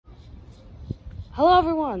Hello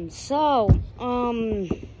everyone. So,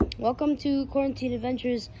 welcome to Quarantine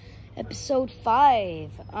Adventures episode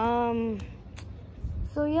 5.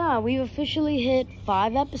 So yeah, we've officially hit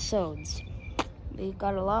 5 episodes. We've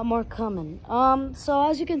got a lot more coming. So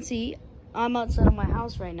as you can see, I'm outside of my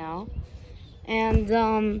house right now. And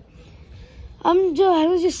I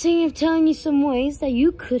was just thinking of telling you some ways that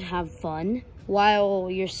you could have fun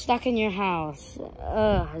while you're stuck in your house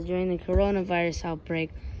during the coronavirus outbreak.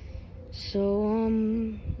 So,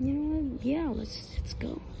 you know what? Yeah, let's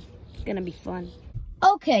go. It's gonna be fun.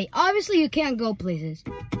 Okay, obviously you can't go places.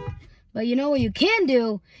 But you know what you can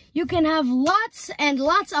do? You can have lots and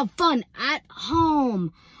lots of fun at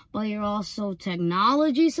home. But you're also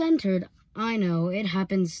technology centered. I know, it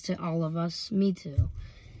happens to all of us. Me too.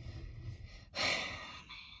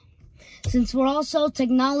 Since we're also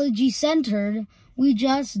technology centered, we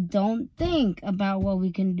just don't think about what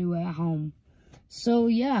we can do at home. So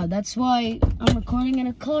yeah, that's why I'm recording in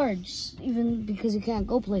a car, just even because you can't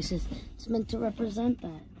go places. It's meant to represent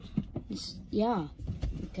that. Yeah,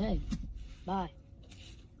 okay, bye.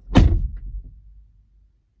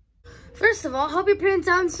 First of all, hope you're putting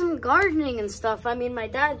down some gardening and stuff. I mean, my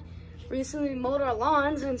dad recently mowed our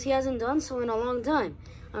lawn since he hasn't done so in a long time.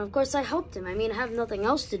 And of course, I helped him. I mean, I have nothing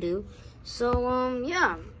else to do. So,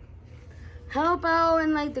 yeah, help out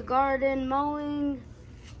in like the garden, mowing.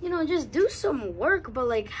 You know, just do some work, but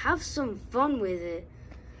like have some fun with it.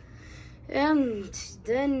 And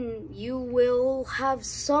then you will have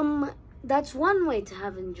some, that's one way to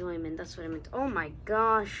have enjoyment. That's what I meant. Oh my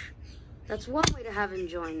gosh. That's one way to have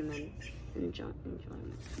enjoyment. Enjoyment.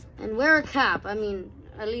 And wear a cap. I mean,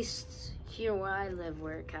 at least here where I live,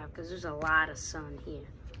 wear a cap, because there's a lot of sun here.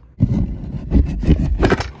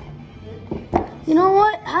 You know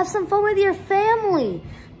what? Have some fun with your family.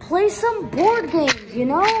 Play some board games, you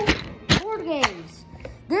know? Board games.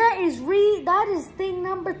 That is thing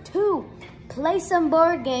number 2. Play some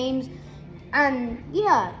board games. And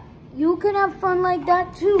yeah, you can have fun like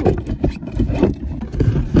that too.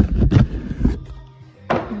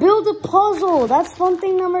 Build a puzzle. That's fun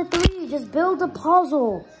thing number 3. Just build a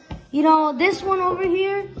puzzle. You know, this one over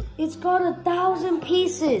here, it's got 1,000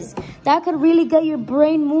 pieces. That could really get your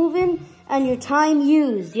brain moving and your time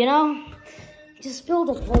used, you know? Just build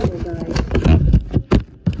a puzzle, guys.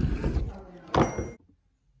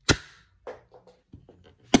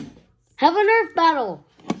 Have a Nerf battle.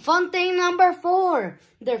 Fun thing number 4.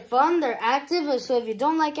 They're fun, they're active, so if you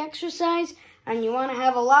don't like exercise and you want to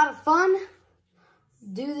have a lot of fun,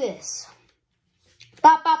 do this.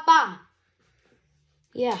 Ba, ba, ba.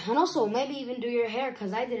 Yeah, and also maybe even do your hair,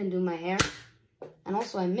 because I didn't do my hair. And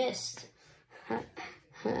also I missed.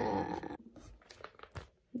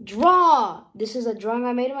 Draw! This is a drawing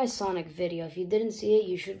I made in my Sonic video. If you didn't see it,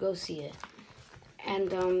 you should go see it. And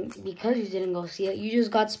because you didn't go see it, you just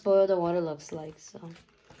got spoiled on what it looks like. So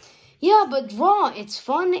yeah, but draw. It's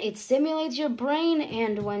fun. It stimulates your brain.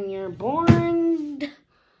 And when you're bored,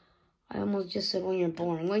 I almost just said when you're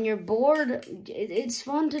boring. When you're bored, it's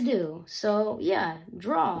fun to do. So yeah,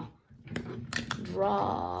 draw.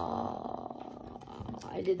 Draw.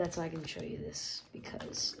 I did that so I can show you this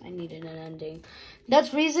because I needed an ending. That's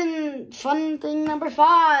fun thing number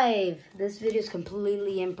 5. This video is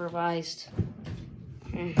completely improvised.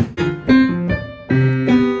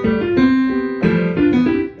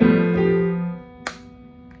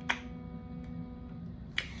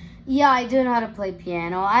 Yeah, I do know how to play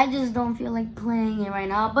piano. I just don't feel like playing it right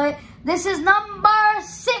now. But this is number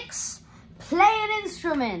 6. Play an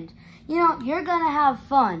instrument. You know, you're gonna have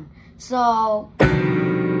fun. So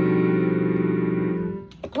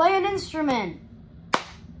play an instrument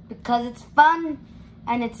because it's fun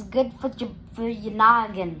and it's good for your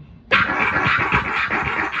noggin.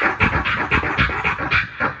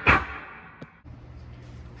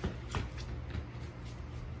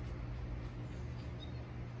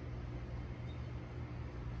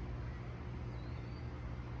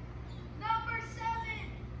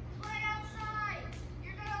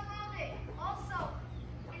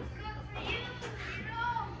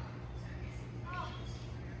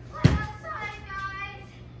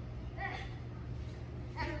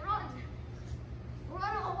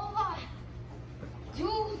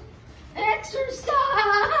 Exercise!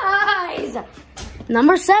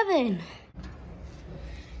 Number 7.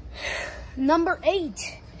 Number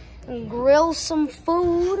 8. Grill some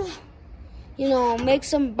food. You know, make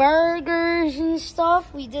some burgers and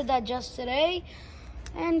stuff. We did that just today.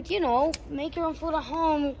 And, you know, make your own food at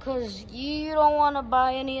home because you don't want to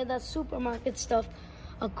buy any of that supermarket stuff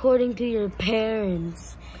according to your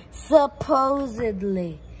parents.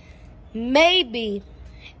 Supposedly. Maybe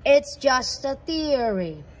it's just a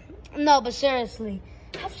theory. No, but seriously,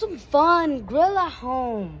 have some fun. Grill at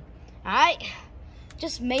home. Alright?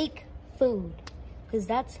 Just make food. Because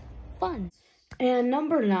that's fun. And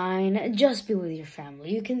number 9, just be with your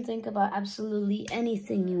family. You can think about absolutely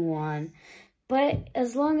anything you want. But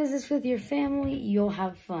as long as it's with your family, you'll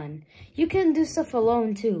have fun. You can do stuff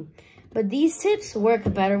alone too. But these tips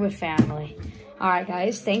work better with family. Alright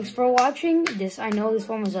guys, thanks for watching. I know this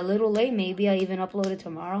one was a little late. Maybe I'll even upload it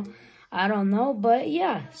tomorrow. I don't know. But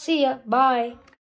yeah, see ya. Bye.